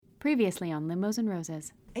Previously on Limos and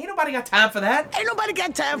Roses. Ain't nobody got time for that. Ain't nobody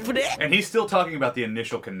got time for that. And he's still talking about the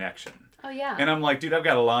initial connection. Oh, yeah. And I'm like, dude, I've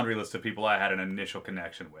got a laundry list of people I had an initial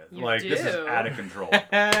connection with. You like, do. this is out of control.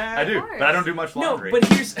 I do, but I don't do much laundry. No, but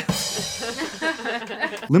here's...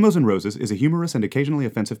 Limos and Roses is a humorous and occasionally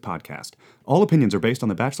offensive podcast. All opinions are based on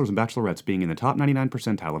the bachelors and bachelorettes being in the top 99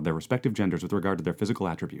 percentile of their respective genders with regard to their physical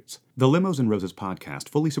attributes. The Limos and Roses podcast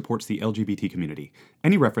fully supports the LGBT community.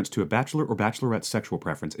 Any reference to a bachelor or bachelorette's sexual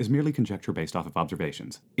preference is merely conjecture based off of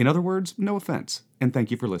observations. In other words, no offense. And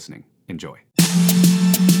thank you for listening. Enjoy.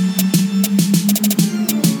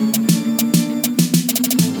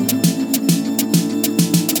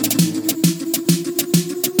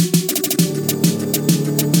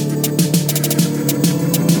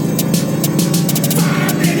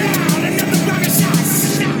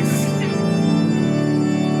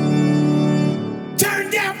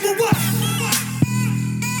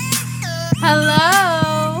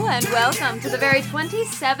 Hello, and welcome to the very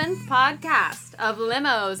 27th podcast of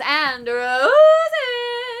Limos and Roses.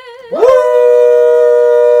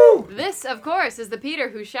 Woo! This, of course, is the Peter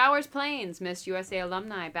Who Showers Planes, Miss USA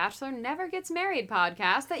Alumni, Bachelor Never Gets Married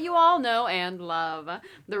podcast that you all know and love.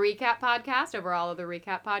 The recap podcast over all of the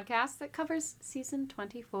recap podcasts that covers season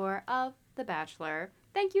 24 of The Bachelor.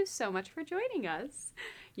 Thank you so much for joining us.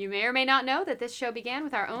 You may or may not know that this show began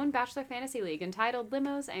with our own Bachelor Fantasy League entitled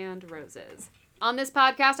Limos and Roses. On this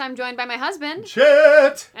podcast, I'm joined by my husband,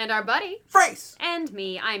 Shit! and our buddy, Phrase! and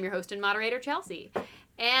me. I'm your host and moderator, Chelsea.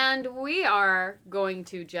 And we are going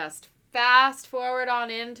to just fast forward on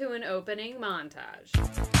into an opening montage.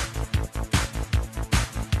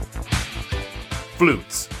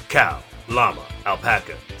 Flutes, cow, llama,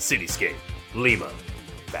 alpaca, cityscape, lima.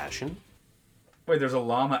 Fashion? Wait, there's a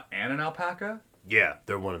llama and an alpaca? Yeah,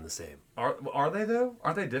 they're one and the same. Are they, though?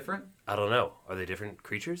 Aren't they different? I don't know. Are they different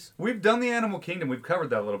creatures? We've done the animal kingdom. We've covered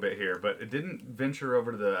that a little bit here, but it didn't venture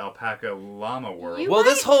over to the alpaca llama world. You Well, might-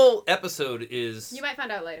 this whole episode is... You might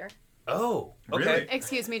find out later. Oh, okay. Really?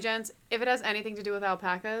 Excuse me, gents. If it has anything to do with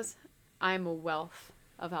alpacas, I'm a wealth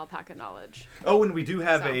of alpaca knowledge. Oh, and we do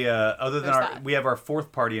have So, other than there's our, that. we have our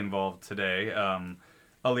fourth party involved today.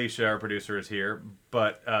 Alicia, our producer, is here,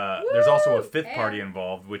 but there's also a fifth party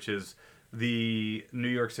involved, which is the New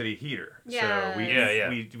York City heater. Yes. So we, Yeah.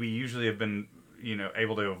 we usually have been,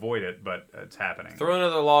 able to avoid it, but it's happening. Throw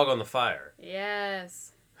another log on the fire.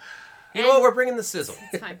 Yes. You know what? We're bringing the sizzle.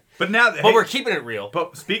 It's fine. But now, But we're keeping it real.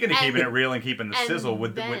 But speaking of And- keeping it real and keeping the and sizzle,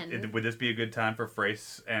 would this be a good time for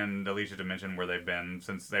Frace and Alicia to mention where they've been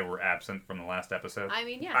since they were absent from the last episode? I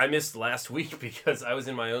mean, yeah. I missed last week because I was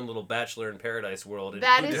in my own little Bachelor in Paradise world. In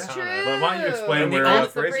That is Punta true. Cana. But why don't you explain And where the-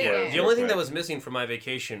 That's the Frace pregame. was? The only thing that was missing from my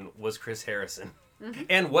vacation was Chris Harrison.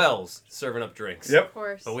 And Wells serving up drinks. Yep. Of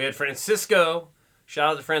course. But we had Francisco.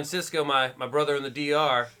 Shout out to Francisco, my brother in the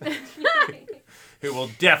DR, who will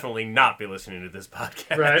definitely not be listening to this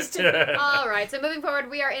podcast. Right. All right, so moving forward,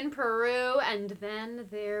 we are in Peru, and then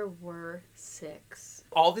there were 6.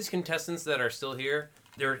 All these contestants that are still here,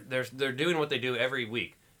 they're doing what they do every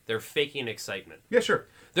week. They're faking excitement. Yeah, sure.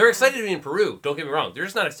 They're excited to be in Peru. Don't get me wrong. They're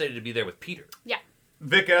just not excited to be there with Peter. Yeah.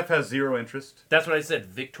 Vic F has zero interest. That's what I said.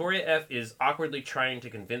 Victoria F is awkwardly trying to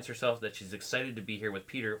convince herself that she's excited to be here with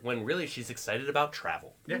Peter, when really she's excited about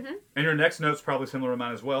travel. Yeah. And your next note's probably similar to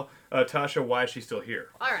mine as well. Tasha, why is she still here?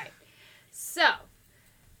 All right. So,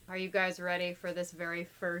 are you guys ready for this very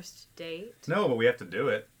first date? No, but we have to do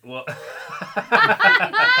it. Well,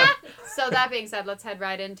 So that being said, let's head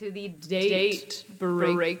right into the date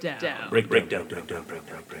breakdown. breakdown.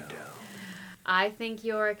 I think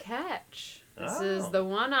you're a catch. This is the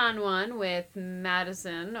one-on-one with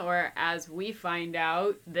Madison, or as we find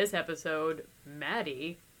out this episode,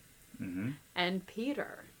 Maddie, and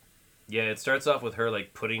Peter. Yeah, it starts off with her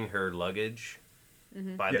like putting her luggage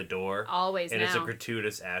by the door. Always And now. it's a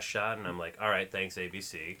gratuitous ass shot, and I'm like, all right, thanks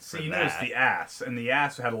ABC for See, you that. noticed the ass, and the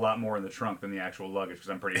ass had a lot more in the trunk than the actual luggage, because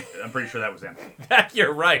I'm pretty sure that was empty.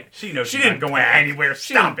 You're right. She knows She she's not didn't going pack. anywhere.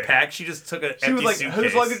 She Stop didn't it. pack. She just took an She empty was like, suitcase.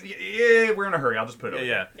 whose luggage? Yeah, we're in a hurry. I'll just put it over.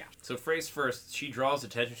 Yeah. Yeah. So phrase first, she draws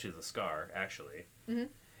attention to the scar, actually.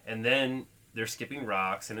 And then they're skipping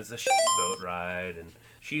rocks, and it's a boat ride, and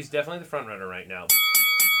she's definitely the front runner right now.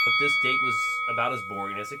 But this date was about as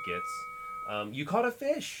boring as it gets. You caught a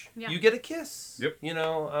fish. Yeah. You get a kiss. Yep. You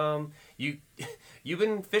know, you've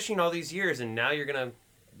been fishing all these years, and now you're gonna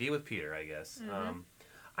be with Peter, I guess.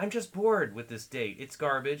 I'm just bored with this date. It's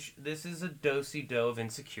garbage. This is a do-si-do of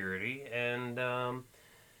insecurity, and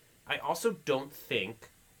I also don't think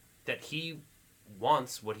that he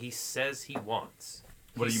wants what he says he wants.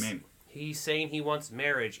 What do you mean? He's saying he wants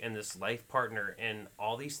marriage and this life partner and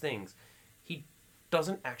all these things. He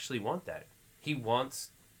doesn't actually want that. He wants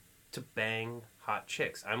to bang hot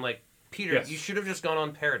chicks. I'm like, Peter, Yes. you should have just gone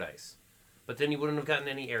on Paradise. But then you wouldn't have gotten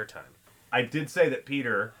any airtime. I did say that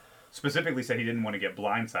Peter specifically said he didn't want to get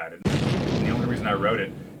blindsided. And the only reason I wrote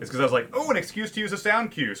it is because I was like, oh, an excuse to use a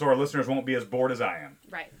sound cue so our listeners won't be as bored as I am.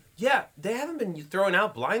 Right. Yeah, they haven't been throwing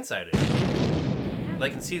out Blindsided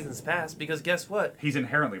like in seasons past, because guess what? He's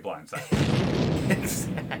inherently blindsided.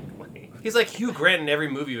 Exactly. He's like Hugh Grant in every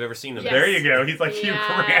movie you've ever seen him in. Yes. There you go. He's like Hugh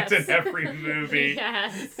Grant in Yes. every movie.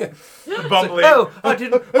 Yes. Bumbling. Oh, I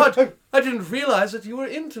didn't realize that you were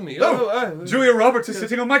into me. Julia Roberts is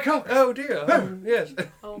sitting on my couch. Oh dear. Yes.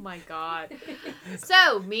 Oh my god.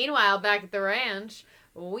 So, meanwhile, back at the ranch,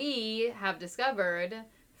 we have discovered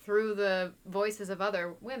through the voices of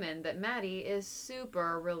other women that Maddie is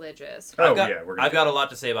super religious. Oh, I've got a lot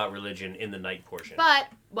to say about religion in the night portion. But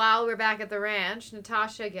while we're back at the ranch,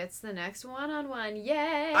 Natasha gets the next one-on-one.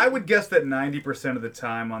 Yay! I would guess that 90% of the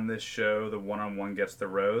time on this show, the one-on-one gets the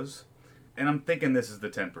rose. And I'm thinking this is the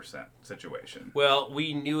 10% situation. Well,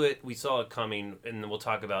 we knew it. We saw it coming, and we'll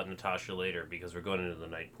talk about Natasha later because we're going into the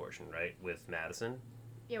night portion, right, with Madison.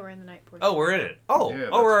 Yeah, we're in the night portion. Oh, we're in it. Oh, Yeah,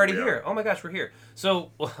 we're already we are. here. Oh my gosh, we're here.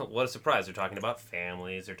 So, what a surprise! They're talking about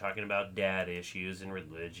families. They're talking about dad issues and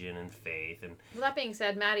religion and faith. And Well, that being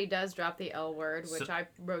said, Maddie does drop the L word, which So- I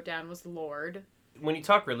wrote down was Lord. when you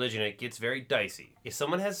talk religion, it gets very dicey. If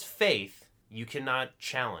someone has faith, you cannot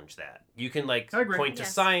challenge that. You can I agree. point to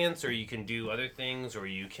Yes. science, or you can do other things, or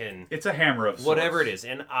you can It's a hammer of sorts. whatever it is.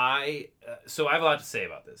 And so I have a lot to say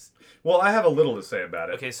about this. Well, I have a little to say about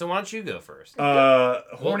it. Okay, so why don't you go first?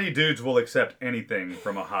 Horny dudes will accept anything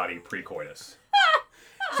from a hottie pre-coitus.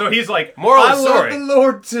 So he's like, Moral I of the story. love the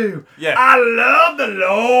Lord too. Yeah. I love the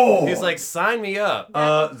Lord. He's like, sign me up.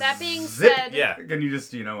 That being zip- said, Yeah. Can you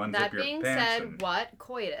just, unzip that your being pants? said, and- what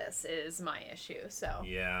coitus is my issue? So,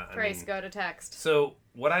 Yeah. I Grace, mean- go to text. So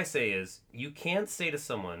what I say is, you can't say to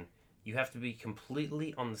someone, you have to be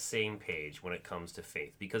completely on the same page when it comes to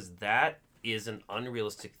faith, because that is an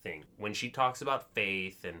unrealistic thing. When she talks about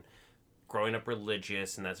faith and growing up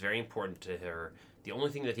religious, and that's very important to her, the only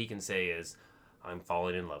thing that he can say is, I'm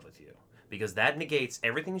falling in love with you. Because that negates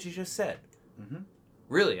everything she just said. Mhm.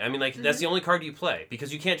 Really, I mean, like, that's the only card you play.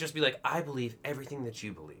 Because you can't just be like, I believe everything that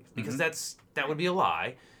you believe. Because that would be a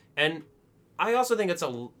lie. And I also think it's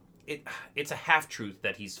a half-truth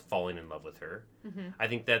that he's falling in love with her. I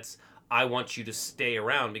think that's, I want you to stay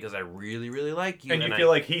around because I really, really like you. And you feel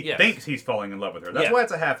like he yes. thinks he's falling in love with her. That's Yeah. why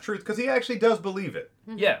it's a half-truth, because he actually does believe it.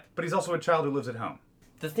 Yeah. But he's also a child who lives at home.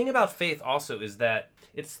 The thing about faith also is that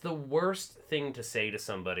it's the worst thing to say to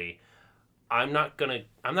somebody, I'm not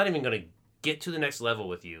even gonna get to the next level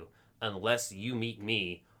with you unless you meet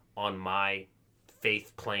me on my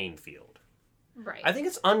faith playing field. Right. I think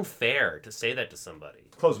it's unfair to say that to somebody.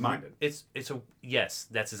 Close-minded. Yes,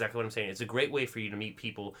 that's exactly what I'm saying. It's a great way for you to meet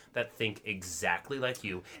people that think exactly like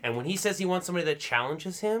you. And when he says he wants somebody that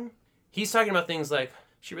challenges him, he's talking about things like,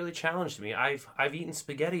 she really challenged me. I've eaten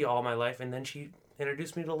spaghetti all my life, and then she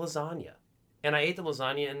introduced me to lasagna. And I ate the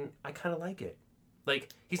lasagna, and I kind of like it. Like,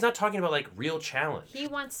 he's not talking about, like, real challenge. He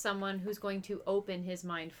wants someone who's going to open his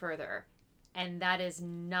mind further, and that is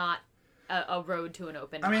not a road to an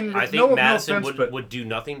open I mean, mind. I think No Madison offense, but- would do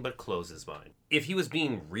nothing but close his mind. If he was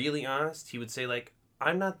being really honest, he would say, like,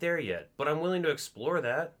 I'm not there yet, but I'm willing to explore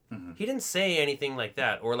that. Mm-hmm. He didn't say anything like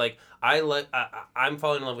that. Or, like, I'm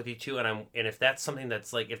falling in love with you, too, and if that's something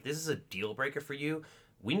that's, like, if this is a deal breaker for you,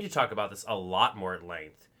 we need to talk about this a lot more at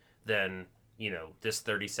length than, this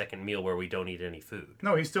 30-second meal where we don't eat any food.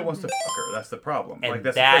 No, he still wants to fuck her. That's the problem. And like,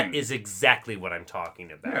 that's that the thing. is exactly what I'm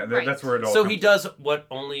talking about. Yeah, Right. that's where it all So comes he does what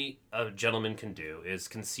only a gentleman can do, is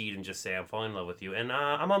concede and just say, I'm falling in love with you, and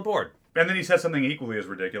I'm on board. And then he said something equally as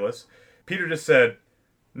ridiculous. Peter just said,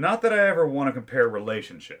 not that I ever want to compare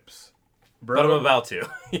relationships. Bro, But I'm about to.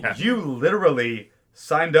 Yeah. you literally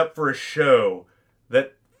signed up for a show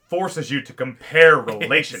that forces you to compare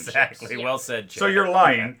relationships. Exactly. Yeah. Well said, Chad. So you're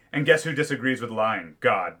lying, and guess who disagrees with lying?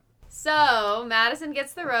 God. So, Madison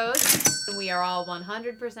gets the rose, and we are all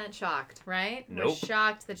 100% shocked, right? We're Nope.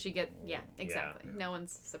 shocked that she yeah, exactly. Yeah. No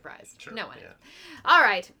one's surprised. Sure. No one Yeah. is. All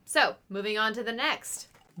right, so, moving on to the next.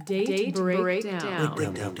 Date breakdown.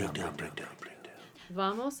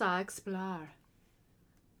 Vamos a explorar.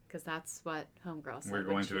 Because that's what Homegirl said. We're when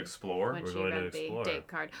going to she- explore. When We're she going to read the explore. date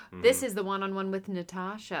card. This is the one-on-one with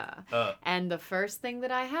Natasha. And the first thing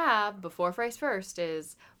that I have before phrase first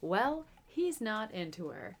is, well, he's not into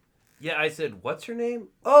her. Yeah, I said, what's her name?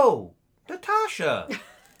 Oh, Natasha.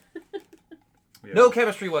 Yeah. No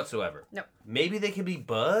chemistry whatsoever. No. Maybe they could be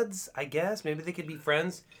buds, I guess. Maybe they could be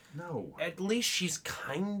friends. No. At least she's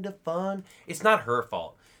kind of fun. It's not her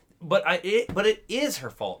fault. But it is her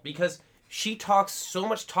fault because She talks so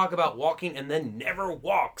much talk about walking and then never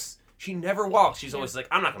walks. She never walks. She's always like,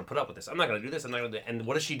 I'm not going to put up with this. I'm not going to do this. I'm not going to do. And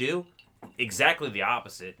what does she do? Exactly the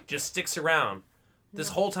opposite. Just sticks around this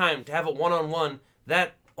whole time to have a one-on-one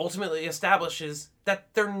that ultimately establishes that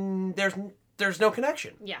there's no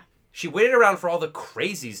connection. Yeah. She waited around for all the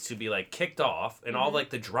crazies to be like kicked off and all like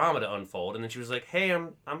the drama to unfold, and then she was like, "Hey,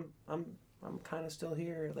 I'm kind of still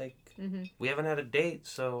here. Like, we haven't had a date,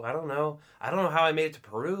 so I don't know how I made it to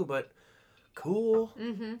Peru, but cool."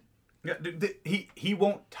 Mm-hmm. Yeah, he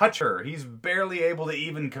won't touch her. He's barely able to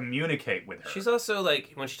even communicate with her. She's also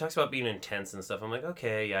like, when she talks about being intense and stuff, I'm like,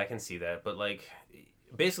 okay, yeah, I can see that, but like,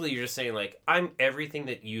 basically you're just saying like, I'm everything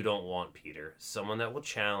that you don't want, Peter. Someone that will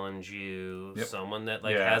challenge you, someone that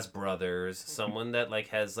like has brothers, someone that like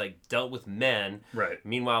has like dealt with men. Right.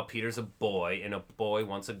 Meanwhile, Peter's a boy, and a boy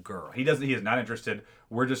wants a girl. He is not interested.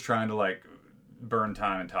 We're just trying to like burn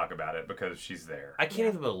time and talk about it because she's there. I can't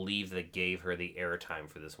even believe they gave her the airtime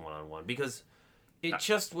for this one-on-one, because it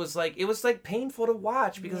just was like, it was like painful to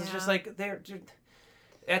watch, because it's just like they're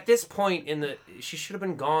at this point she should have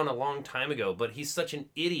been gone a long time ago, but he's such an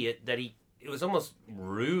idiot that it was almost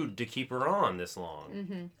rude to keep her on this long.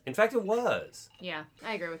 Mm-hmm. In fact, it was. Yeah,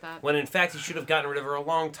 I agree with that. When in fact he should have gotten rid of her a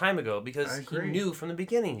long time ago, because he knew from the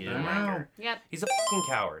beginning he didn't like her. Yep. He's a fucking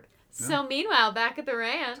coward. So meanwhile, back at the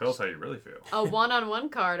ranch, Tell us how you really feel. a one-on-one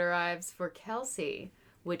card arrives for Kelsey,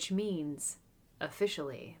 which means,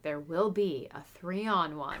 officially, there will be a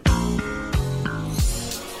 3-on-1.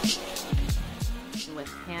 With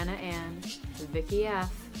Hannah Ann, Vicky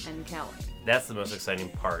F, and Kelly. That's the most exciting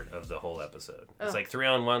part of the whole episode. It's like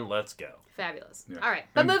 3-on-1, let's go. Fabulous. Yeah. All right,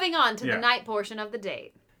 but moving on to the night portion of the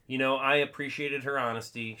date. You know, I appreciated her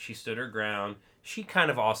honesty. She stood her ground. She kind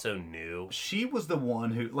of also knew. She was the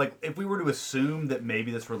one who, like, if we were to assume that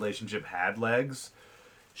maybe this relationship had legs,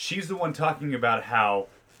 she's the one talking about how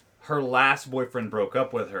her last boyfriend broke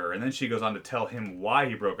up with her, and then she goes on to tell him why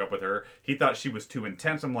he broke up with her. He thought she was too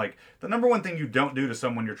intense. I'm like, the number one thing you don't do to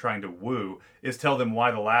someone you're trying to woo is tell them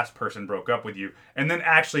why the last person broke up with you, and then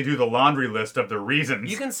actually do the laundry list of the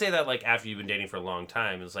reasons. You can say that, like, after you've been dating for a long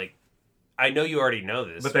time. It's like, I know you already know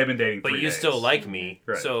this. But they've been dating 3 But you days. still like me,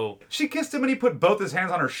 Right. so... She kissed him and he put both his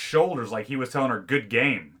hands on her shoulders like he was telling her good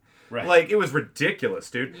game. Right. Like, it was ridiculous,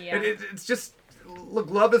 dude. Yeah. It's just, look,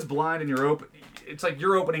 love is blind and it's like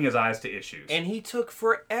you're opening his eyes to issues. And he took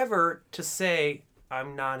forever to say,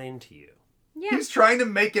 I'm not into you. Yeah. He's trying to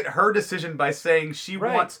make it her decision by saying she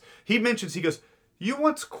Right. wants, he goes, you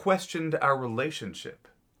once questioned our relationship.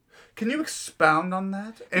 Can you expound on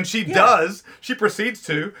that? And she does. She proceeds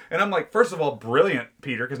to. And I'm like, first of all, brilliant,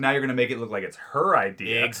 Peter, because now you're going to make it look like it's her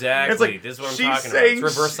idea. Exactly. It's like, This is what I'm she's talking about. saying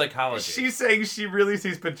It's reverse psychology. She's saying she really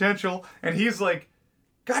sees potential, and he's like,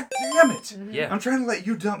 God damn it. Yeah. I'm trying to let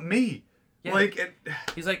you dump me. Yeah. Like,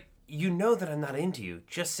 He's like, you know that I'm not into you.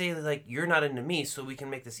 Just say, like, you're not into me so we can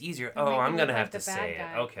make this easier. Oh, Make I'm him going to look have like to the say bad it.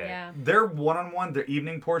 guy. Okay. Yeah. their one-on-one, their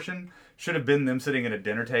evening portion, should have been them sitting at a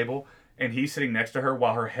dinner table, and he's sitting next to her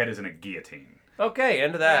while her head is in a guillotine. Okay,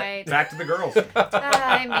 end of that. Right. Back to the girls.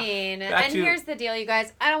 I mean, Back and to- here's the deal, you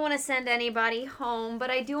guys. I don't want to send anybody home, but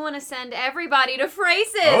I do want to send everybody to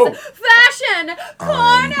Frace's Fashion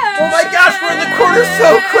Corner. Oh my gosh, we're in the corner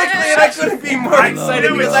so quickly, and I couldn't be more excited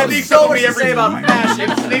knew it because I have sneaks so up on much me to every say about time.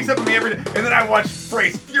 fashion. It sneaks up on me every day. And then I watch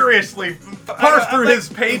Frace furiously parse through his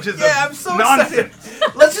pages Yeah, of I'm so nonsense.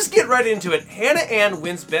 excited. Let's just get right into it. Hannah Ann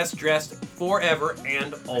wins Best Dressed forever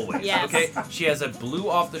and always. Yes. Okay? She has a blue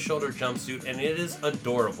off-the-shoulder jumpsuit, and it is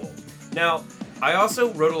adorable. Now, I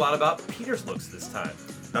also wrote a lot about Peter's looks this time.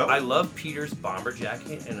 Oh. I love Peter's bomber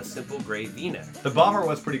jacket and a simple gray V-neck. The bomber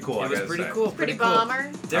was pretty cool. It was pretty cool. Pretty cool. bomber.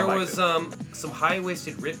 There I liked was some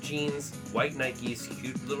high-waisted ripped jeans, white Nikes,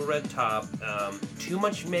 cute little red top. Too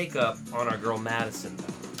much makeup on our girl Madison.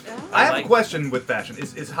 I have like- a question with fashion.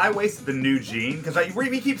 Is high-waisted the new jean? Because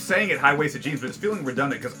we keep saying it high-waisted jeans, but it's feeling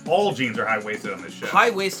redundant because all jeans are high-waisted on this show.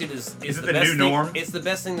 High-waisted is Is it the the best new thing. norm? It's the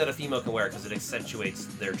best thing that a female can wear because it accentuates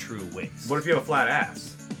their true waist. What if you have a flat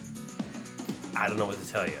ass? I don't know what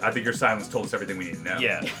to tell you. I think your silence told us everything we need to know.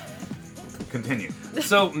 Yeah. Continue.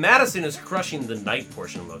 So Madison is crushing the night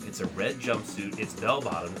portion look. It's a red jumpsuit, it's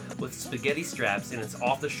bell-bottomed with spaghetti straps, and it's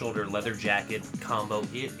off-the-shoulder leather jacket combo.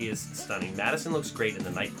 It is stunning. Madison looks great in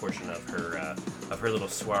the night portion of her little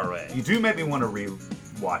soiree. You do make me want to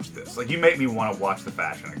re-watch this. Like, you make me want to watch the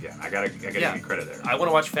fashion again. I gotta give you credit there. I want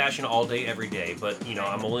to watch fashion all day, every day, but you know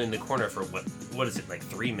I'm only in the corner for what is it, like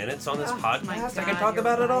 3 minutes on this Oh, my podcast? I God, can talk you're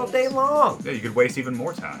about it all right. day long. Yeah, you could waste even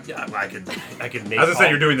more time. Yeah, I could make. As I said,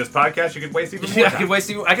 you're doing this podcast, you could waste even more Yeah, time.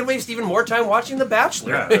 I could waste even more time watching The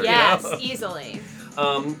Bachelor. Yeah. you know? Yes, easily.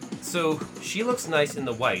 So she looks nice in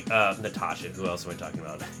the white. Natasha, who else am I talking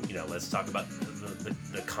about? Let's talk about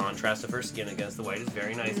the contrast of her skin against the white is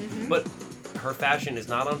very nice. Mm-hmm. But her fashion is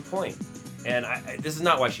not on point. And this is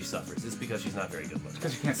not why she suffers. It's because she's not very good looking.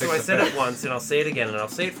 Because you can't So fix I the said face. it once, and I'll say it again, and I'll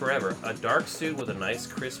say it forever. A dark suit with a nice,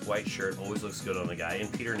 crisp white shirt always looks good on a guy,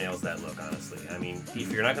 and Peter nails that look, honestly. I mean,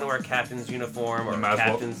 if you're not going to wear a captain's uniform or You might as well,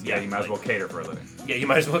 captain's... you might as well cater for a living. Yeah, you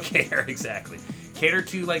might as well cater, exactly. Cater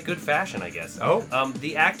to, good fashion, I guess. Oh.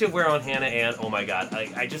 The activewear on Hannah Ann, oh my god,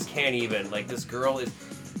 I just can't even. This girl is...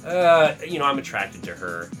 I'm attracted to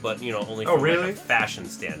her, but, only Oh, from really? a fashion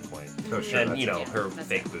standpoint. Oh, sure. And, that's- her that's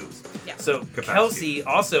fake it. boobs. Yeah. So, Capacity. Kelsey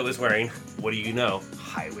also is wearing, what do you know,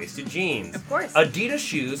 high-waisted jeans. Of course. Adidas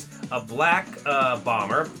shoes, a black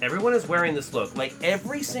bomber. Everyone is wearing this look.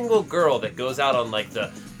 Every single girl that goes out on,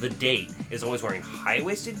 the date is always wearing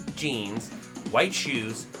high-waisted jeans, white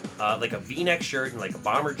shoes, a V-neck shirt, and, a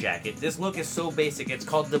bomber jacket. This look is so basic. It's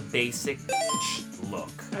called the basic look.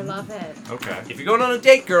 I love it. Okay. If you're going on a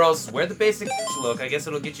date, girls, wear the basic look. I guess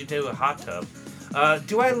it'll get you to a hot tub.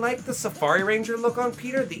 Do I like the Safari Ranger look on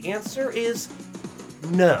Peter? The answer is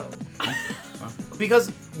no. Because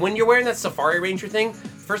when you're wearing that Safari Ranger thing,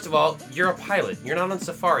 first of all, you're a pilot. You're not on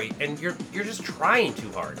safari, and you're just trying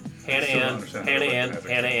too hard. Hannah still don't Ann, understand Hannah how Ann, it has a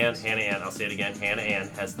Hannah Ann, difference. Hannah Ann. I'll say it again. Hannah Ann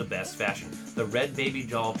has the best fashion. The red baby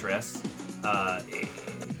doll dress.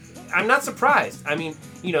 I'm not surprised. I mean,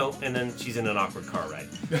 and then she's in an awkward car ride.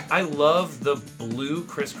 I love the blue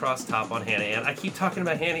crisscross top on Hannah Ann. I keep talking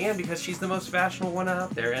about Hannah Ann because she's the most fashionable one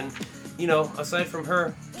out there. And, aside from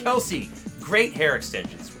her, Kelsey, great hair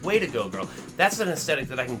extensions. Way to go, girl. That's an aesthetic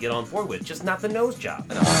that I can get on board with, just not the nose job.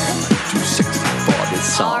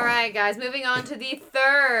 All right, guys, moving on to the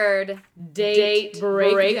third date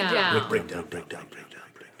breakdown. Breakdown.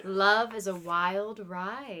 Love is a wild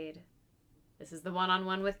ride. This is the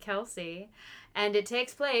one-on-one with Kelsey, and it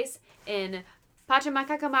takes place in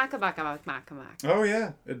Pachamacacamakabakamakamac. Oh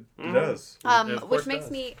yeah, it does. Of course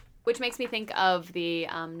Which makes me think of the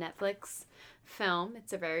Netflix film.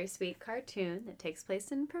 It's a very sweet cartoon that takes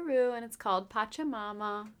place in Peru, and it's called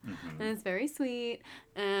Pachamama, and it's very sweet,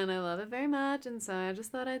 and I love it very much, and so I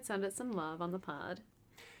just thought I'd send it some love on the pod.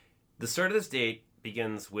 The start of this date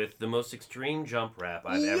begins with the most extreme jump rap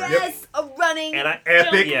I've ever Yes, a running. And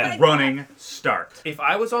Epic Yeah. running start. If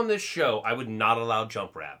I was on this show, I would not allow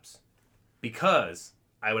jump wraps because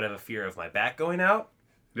I would have a fear of my back going out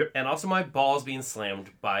Yep. and also my balls being slammed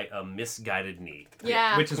by a misguided knee.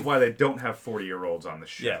 Yeah. Which is why they don't have 40-year-olds on the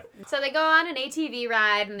show. Yeah. So they go on an ATV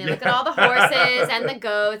ride, and they look at all the horses and the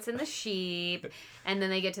goats and the sheep, and then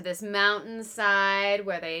they get to this mountainside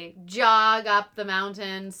where they jog up the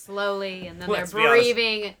mountain slowly, and then Let's be they're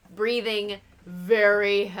honest. breathing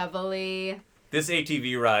very heavily. This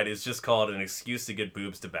ATV ride is just called an excuse to get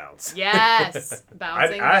boobs to bounce. Yes,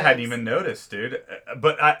 bouncing. I hadn't boobs. even noticed, dude.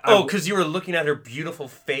 But I Oh, because you were looking at her beautiful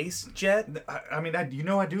face, Jet? I mean, I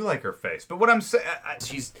do like her face. But what I'm saying,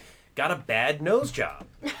 She's got a bad nose job.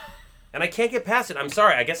 And I can't get past it. I'm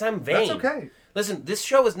sorry. I guess I'm vain. that's okay. Listen, this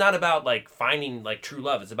show is not about finding true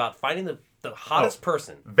love. It's about finding the hottest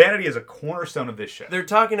person. Vanity is a cornerstone of this show. They're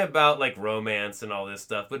talking about romance and all this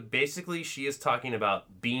stuff, but basically she is talking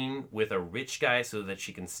about being with a rich guy so that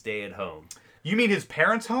she can stay at home. You mean his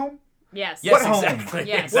parents' home? Yes. Yes, What home? exactly.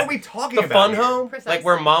 Yes. What are we talking The about? fun here? home, Precisely.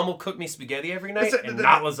 where mom will cook me spaghetti every night Listen, and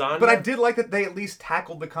not lasagna. But I did like that they at least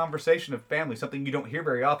tackled the conversation of family, something you don't hear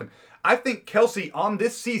very often. I think Kelsey, on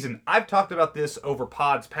this season, I've talked about this over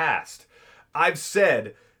pods past. I've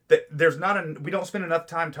said that we don't spend enough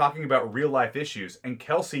time talking about real life issues, and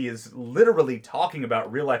Kelsey is literally talking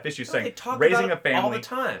about real life issues, No, they saying talk raising about a it all family. the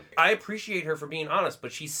time. I appreciate her for being honest,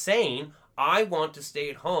 but she's saying, I want to stay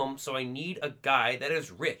at home, so I need a guy that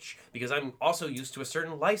is rich because I'm also used to a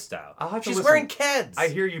certain lifestyle. I'll have to She's listen. wearing Keds. I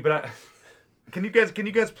hear you, but can you guys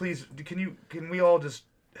please can we all just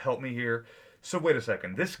help me here? So wait a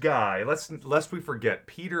second. This guy, lest we forget,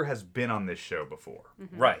 Peter has been on this show before.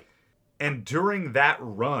 Right. And during that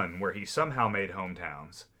run where he somehow made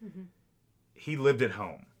hometowns, he lived at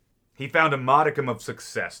home. He found a modicum of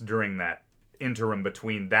success during that interim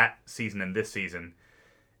between that season and this season.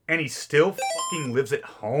 And he still fucking lives at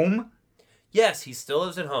home? Yes, he still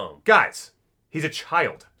lives at home. Guys, he's a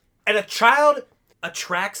child. And a child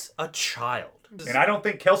attracts a child. And I don't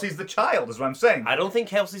think Kelsey's the child, is what I'm saying. I don't think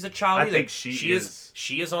Kelsey's a child I either. think she is.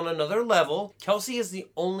 She is on another level. Kelsey is the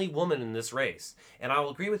only woman in this race. And I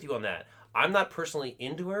will agree with you on that. I'm not personally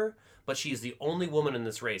into her, but she is the only woman in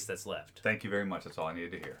this race that's left. Thank you very much. That's all I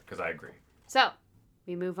needed to hear, because I agree. So,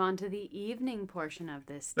 We move on to the evening portion of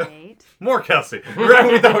this date. More Kelsey.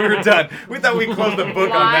 Right? We thought we were done. We thought we closed the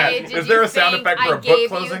book on that. Is there a sound effect for a book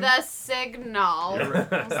closing? I gave you the signal.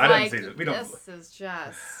 I didn't see this. We don't. This is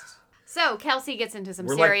just... So, Kelsey gets into some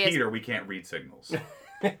We're serious... like Peter. We can't read signals.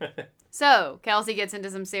 So, Kelsey gets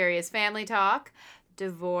into some serious family talk,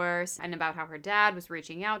 divorce, and about how her dad was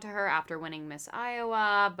reaching out to her after winning Miss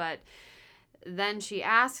Iowa, but then she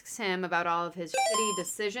asks him about all of his shitty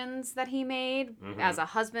decisions that he made as a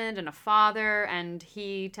husband and a father, and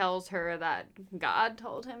he tells her that God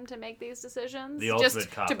told him to make these decisions. The ultimate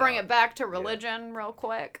Just cop-out. to bring it back to religion real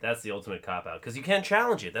quick. That's the ultimate cop-out. Because you can't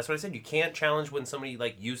challenge it. That's what I said. You can't challenge when somebody,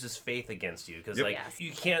 uses faith against you. Because, Yes.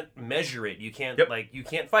 you can't measure it. You can't, you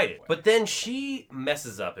can't fight it. But then she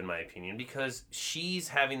messes up, in my opinion, because she's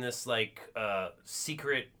having this,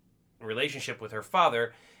 secret relationship with her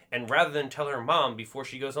father. And rather than tell her mom before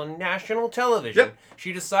she goes on national television,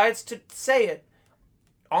 she decides to say it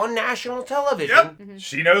on national television. Yep.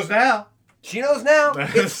 She knows now. She knows now.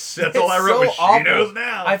 That's all I wrote. So She knows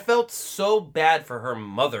now. I felt so bad for her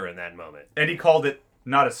mother in that moment. And he called it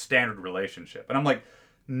not a standard relationship. And I'm like,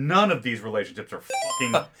 none of these relationships are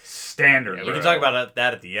fucking standard. Yeah, we can talk about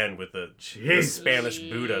that at the end with the Jeez. Spanish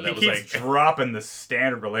Buddha. That He was keeps dropping the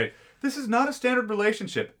standard relationship. This is not a standard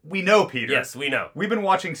relationship. We know, Peter. Yes, we know. We've been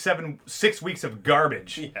watching 6 weeks of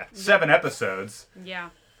garbage. Yeah. 7 episodes. Yeah.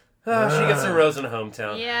 She gets a rose in a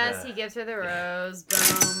hometown. Yes, he gives her the rose.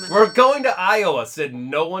 Boom. We're going to Iowa, said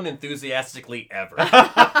no one enthusiastically ever. It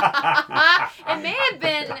may have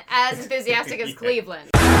been as enthusiastic as Cleveland.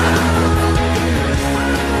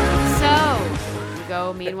 So, we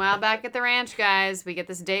go meanwhile back at the ranch, guys. We get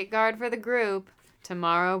this date card for the group.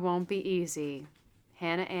 Tomorrow won't be easy.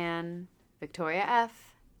 Hannah Ann, Victoria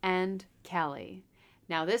F., and Kelly.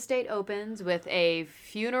 Now, this date opens with a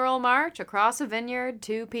funeral march across a vineyard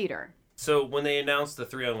to Peter. So when they announce the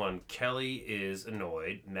 3-on-1, Kelly is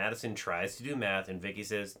annoyed. Madison tries to do math, and Vicky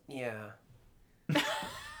says, yeah.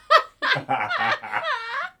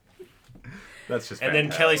 That's just And then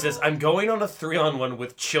Kelly says, I'm going on a 3-on-1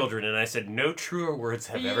 with children. And I said, no truer words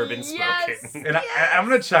have ever been spoken. And I'm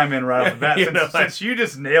going to chime in right off the bat. Since you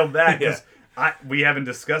just nailed that, because we haven't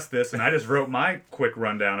discussed this, and I just wrote my quick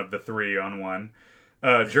rundown of the 3-on-1.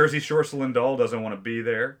 Jersey Shore Dahl doesn't want to be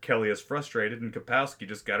there. Kelly is frustrated, and Kapowski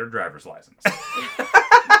just got her driver's license.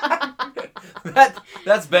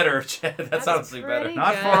 That's better, Chad. That's honestly better. pretty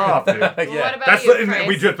Not good. far off, dude. Well, what about you,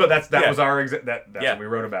 Trace? That was our that's what we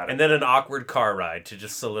wrote about it. And then an awkward car ride to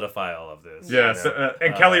just solidify all of this. Yeah,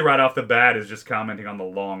 and Kelly right off the bat is just commenting on the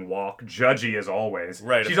long walk, judgy as always.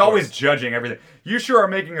 Right, she's of always course. judging everything. You sure are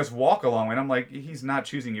making us walk a long way. And I'm like, he's not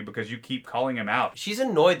choosing you because you keep calling him out. She's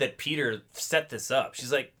annoyed that Peter set this up.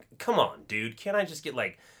 She's like, come on, dude. Can't I just get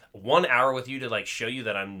 1 hour with you to show you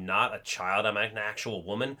that I'm not a child, I'm an actual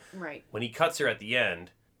woman? Right. When he cuts her at the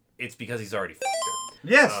end, it's because he's already f***ed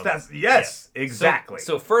her. Yes, exactly.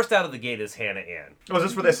 So first out of the gate is Hannah Ann. Oh, is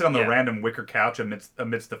this where they sit on the Yeah. random wicker couch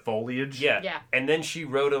amidst the foliage? Yeah. And then she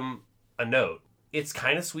wrote him a note. It's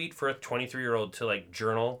kind of sweet for a 23-year-old to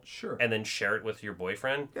journal Sure. and then share it with your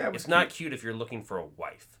boyfriend. Yeah, it was it's not cute if you're looking for a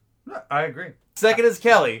wife. No, I agree. Second is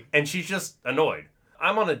Kelly, and she's just annoyed.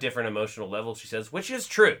 I'm on a different emotional level, she says, which is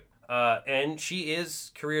true. And she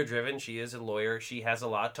is career-driven. She is a lawyer. She has a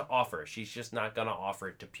lot to offer. She's just not going to offer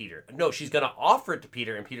it to Peter. No, she's going to offer it to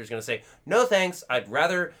Peter, and Peter's going to say, no thanks, I'd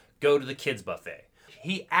rather go to the kids' buffet.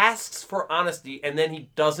 He asks for honesty, and then he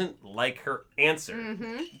doesn't like her answer.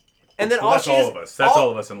 Mm-hmm. And then Well, that's all of us. That's all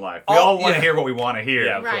of us in life. We all want to hear what we want to hear.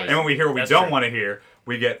 Yeah, of Right. course. And when we hear what we That's don't true. want to hear,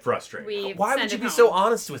 we get frustrated. Why Send would you it be home. so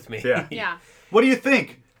honest with me? Yeah. Yeah. What do you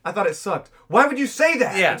think? I thought it sucked. Why would you say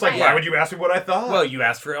that? Yeah. It's like, Right. why would you ask me what I thought? Well, you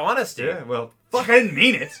asked for honesty. yeah, well, fuck, I didn't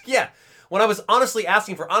mean it. Yeah. When I was honestly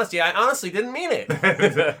asking for honesty, I honestly didn't mean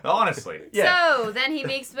it. Honestly. Yeah. So, then he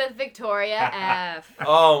meets with Victoria F.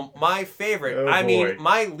 Oh, my favorite. Oh, I mean, boy.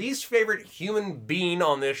 my least favorite human being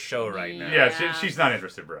on this show right now. Yeah, Yeah. she's not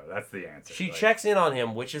interested, bro. That's the answer. She checks in on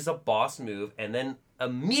him, which is a boss move, and then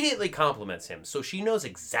immediately compliments him. So she knows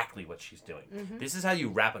exactly what she's doing. Mm-hmm. This is how you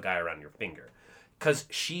wrap a guy around your finger. Because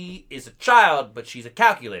she is a child, but she's a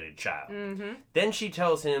calculated child. Mm-hmm. Then she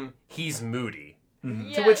tells him he's moody.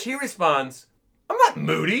 Yes. To which he responds, I'm not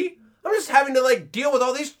moody. I'm just having to deal with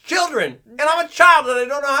all these children. And I'm a child and I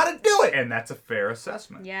don't know how to do it. And that's a fair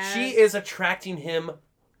assessment. Yes. She is attracting him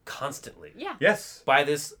constantly. Yeah. Yes. By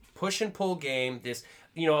this push and pull game, this,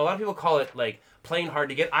 a lot of people call it playing hard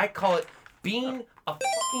to get. I call it being a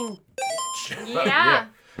fucking bitch. Yeah.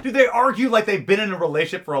 Dude, they argue like they've been in a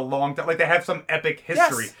relationship for a long time. Like they have some epic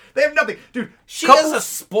history. Yes. They have nothing. Dude, She is a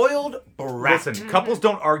spoiled brat. Listen, couples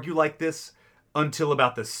don't argue like this until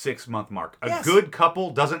about the 6-month mark. A Yes. good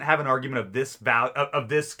couple doesn't have an argument of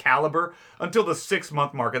this caliber until the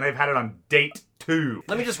 6-month mark, and they've had it on date 2.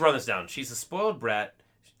 Let me just run this down. She's a spoiled brat.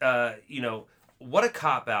 What a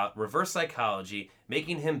cop-out. Reverse psychology.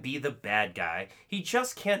 Making him be the bad guy. He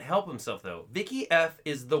just can't help himself, though. Vicky F.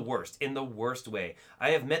 is the worst, in the worst way.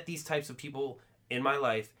 I have met these types of people in my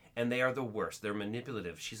life, and they are the worst. They're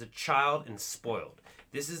manipulative. She's a child and spoiled.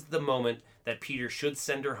 This is the moment that Peter should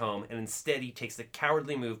send her home, and instead he takes the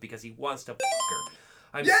cowardly move because he wants to f*** her.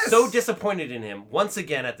 I'm so disappointed in him once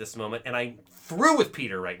again at this moment, and I'm through with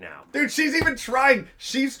Peter right now. Dude, she's even trying.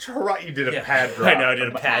 She's trying. You did a pad drop. I know, I did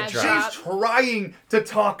a pad drop. She's trying to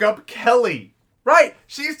talk up Kelly. Right.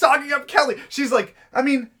 She's talking up Kelly. She's like, I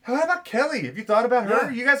mean, how about Kelly? Have you thought about her? Yeah.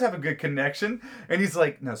 You guys have a good connection. And he's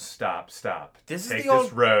like, no, stop. This is Take the old-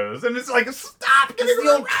 this rose. And it's like, stop. Give It's me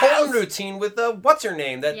the old rose. colon routine with what's her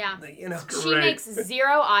name? That Yeah. She Great. makes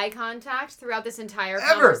zero eye contact throughout this entire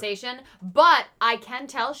Ever. conversation, but I can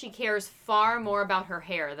tell she cares far more about her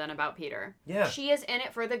hair than about Peter. Yeah. She is in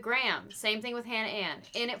it for the gram. Same thing with Hannah Ann.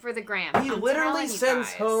 In it for the gram. He I'm literally telling you sends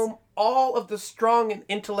guys. home all of the strong and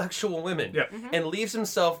intellectual women Yeah. and leaves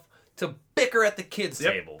himself to bicker at the kids'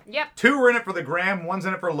 Yep. table. Yep. 2 are in it for the gram, 1's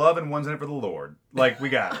in it for love, and 1's in it for the Lord. Like, we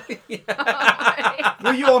got it.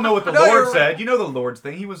 Well, you all know what the No, Lord you're right. said. You know the Lord's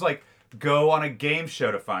thing. He was like, go on a game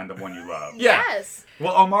show to find the one you love. Yeah. Yes.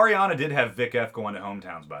 Well, Omariana did have Vic F going to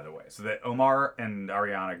hometowns, by the way. So that Omar and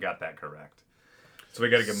Ariana got that correct. So we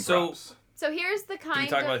got to give them So- props. So here's the Do we kind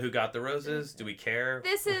talk of... about who got the roses? Do we care?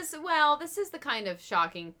 This is the kind of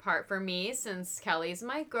shocking part for me since Kelly's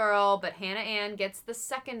my girl, but Hannah Ann gets the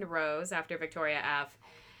second rose after Victoria F.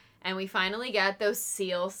 And we finally get those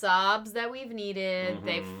seal sobs that we've needed. Mhm.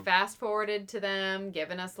 They've fast forwarded to them,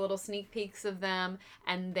 given us little sneak peeks of them,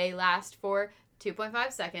 and they last for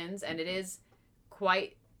 2.5 seconds, and it is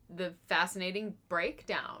quite the fascinating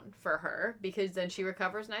breakdown for her because then she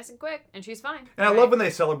recovers nice and quick and she's fine. And I love when they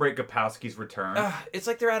celebrate Kapowski's return. It's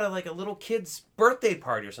like they're at a little kid's birthday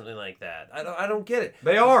party or something like that. I don't get it.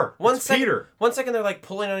 They are. One It's second, Peter. One second they're like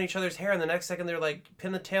pulling on each other's hair, and the next second they're like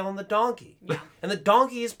pin the tail on the donkey. Yeah. And the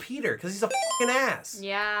donkey is Peter because he's a fucking ass.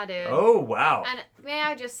 Yeah, dude. Oh, wow. And may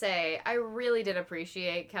I just say, I really did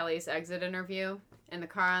appreciate Kelly's exit interview in the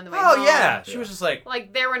car on the way Oh home. yeah, she was just like,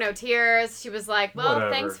 Like, there were no tears. She was like, well, Whatever.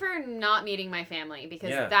 thanks for not meeting my family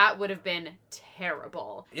because Yeah. that would have been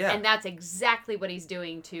terrible. Yeah. And that's exactly what he's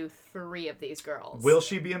doing to 3 of these girls. Will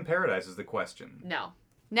she be in paradise is the question. No.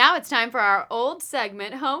 Now it's time for our old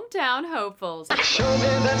segment, Hometown Hopefuls. Show me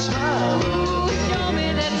that smile. Show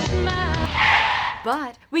me that smile.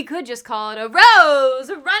 But we could just call it a Rose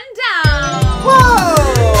Rundown.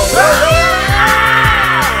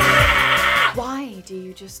 Why do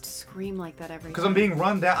you just scream like that every Because time? I'm being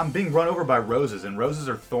run down. I'm being run over by roses, and roses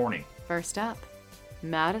are thorny. First up,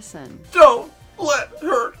 Madison. don't let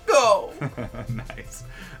her go. Nice.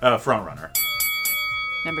 Front runner.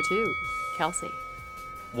 Number 2, Kelsey.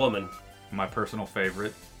 Woman, My personal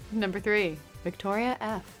favorite. Number 3, Victoria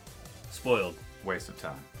F. spoiled, Waste of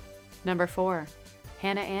time. Number 4,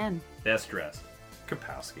 Hannah Ann. best dressed.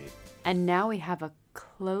 Kapowski. And now we have a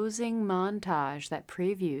closing montage that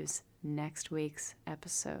previews next week's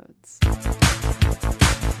episodes.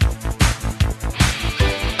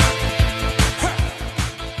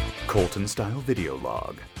 Colton style video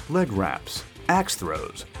log. Leg wraps. Axe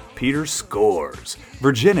throws. Peter scores.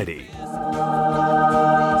 Virginity.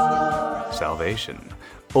 Salvation.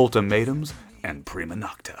 Ultimatums. And prima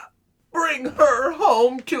nocta. Bring her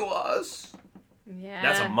home to us. Yeah.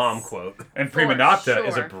 That's a mom quote. And Prima For Nocta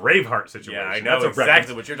is a sure. Braveheart situation. Yeah, I know That's a exactly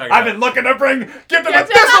reference. what you're talking I've about. been looking to bring. Give them a Give them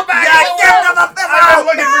thistle a back. thistle! Give them a thistle. I've been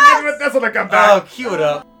looking for give them a thistle to come Oh, back. cue it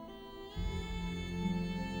up.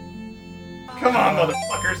 Come on,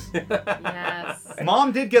 motherfuckers. Yes.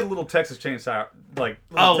 Mom did get a little Texas Chainsaw, like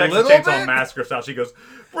A Texas little Chainsaw bit? Massacre style. She goes,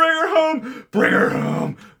 "Bring her home, bring her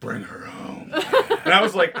home, bring her home." And I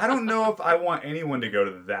was like, I don't know if I want anyone to go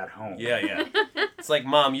to that home. Yeah. It's like,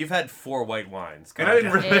 Mom, you've had 4 white wines. And I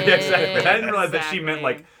didn't Calm down. really exactly. I didn't realize that she meant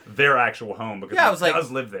Exactly. like their actual home because Yeah, I he was like-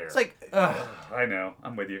 does live there. It's like, I know.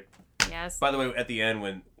 I'm with you. Yes. by the way, at the end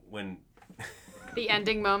when The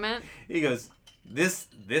ending moment. he goes, this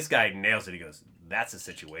guy nails it. He goes, that's a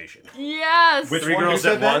situation. Yes. Which 3 one girls who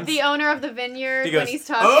said at that? once. The owner of the vineyard He goes, when he's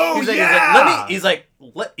talking. "Oh, He's like,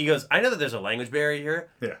 yeah!" he goes, I know that there's a language barrier here.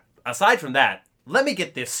 Yeah. Aside from that, let me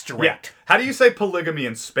get this straight. Yeah. How do you say polygamy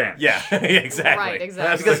in Spanish? Yeah, exactly. Right,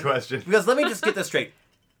 That's exactly. the question. Because let me just get this straight.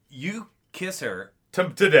 You kiss her,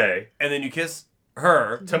 Today, and then you kiss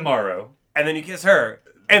her, tomorrow. and then you kiss her,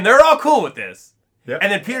 and they're all cool with this. Yep.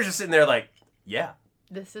 And then Peter's just sitting there like, yeah.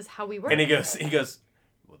 This is how we work. And he goes,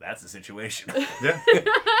 Well, that's the situation. Yeah.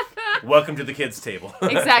 Welcome to the kids' table.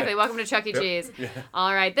 Exactly. Welcome to Chuck E. Cheese.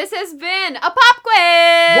 All right. This has been a pop quiz.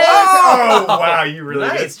 Oh, wow, you really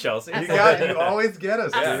Nice, did. Chelsea. You always get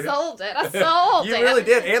us, I dude. sold it. I sold You it. really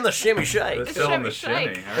did, and the shimmy shake. Let's fill in the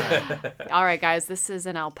shimmy shimmy. All right. All right, guys. This is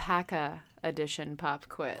an alpaca edition pop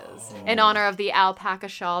quiz in honor of the alpaca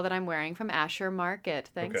shawl that I'm wearing from Asher Market.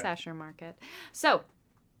 Thanks, Okay. Asher Market. So,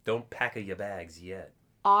 Don't pack your bags yet.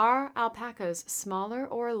 are alpacas smaller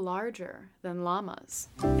or larger than llamas?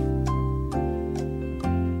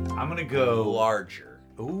 I'm going to go. Larger.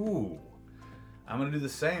 Ooh. I'm going to do the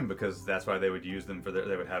same because that's why they would use them for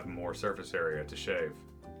they would have more surface area to shave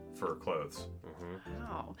for clothes.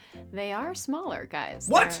 Wow. They are smaller, guys.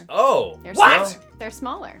 What? Oh. They're What? small- They're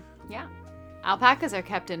smaller. Yeah. Alpacas are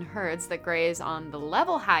kept in herds that graze on the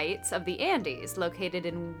level heights of the Andes, located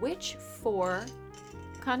in which 4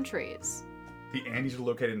 countries? The Andes are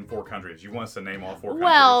located in 4 countries. You want us to name all 4 countries?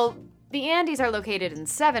 Well, the Andes are located in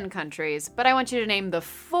 7 countries, but I want you to name the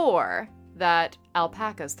 4 that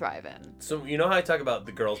alpacas thrive in. So you know how I talk about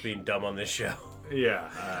the girls being dumb on this show? Yeah.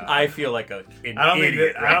 I feel like an I don't think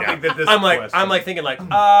idiot that- right I don't now. think that this I'm like question- thinking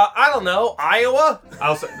I don't know, Iowa.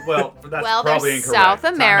 I'll say, well, that's Well, they're probably incorrect. South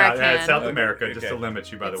Time out. American. Yeah, it's South America, just Okay. to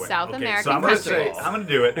limit you, by the It's way. South Okay, American So I'm gonna countries. say, I'm gonna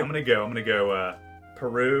do it. I'm gonna go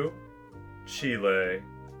Peru, Chile,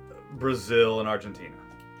 Brazil, and Argentina.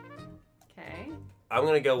 Okay. I'm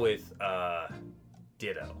gonna go with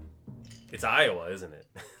ditto. It's Iowa, isn't it?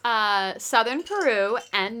 Southern Peru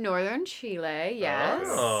and northern Chile, yes.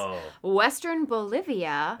 Oh. Western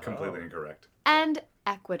Bolivia Completely incorrect. and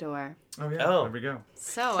Ecuador. Oh yeah. Oh. There we go.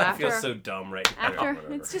 So I after feel so dumb right now. after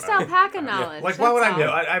whatever. it's just alpaca knowledge. Like, why would that's I know?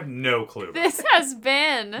 all. I have no clue. This has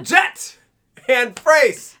been Jet. And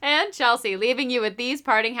Brace. and Chelsea leaving you with these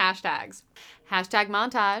parting hashtags. Hashtag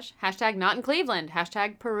montage, hashtag not in Cleveland,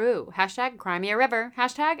 hashtag Peru, hashtag Crimea River,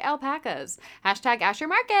 hashtag alpacas, hashtag Asher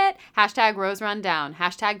Market, hashtag Rose Rundown,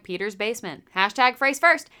 hashtag Peter's Basement, hashtag Phrase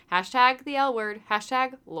First, hashtag the L Word,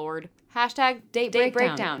 hashtag Lord, hashtag Date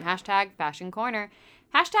Breakdown, hashtag Fashion Corner,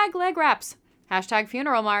 hashtag Leg Wraps, hashtag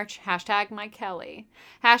Funeral March, hashtag Mike Kelly,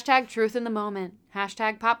 hashtag Truth in the Moment,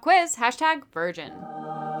 hashtag Pop Quiz, hashtag Virgin,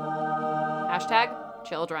 hashtag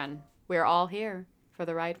Children. We're all here for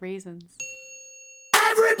the right reasons.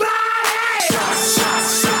 Everybody!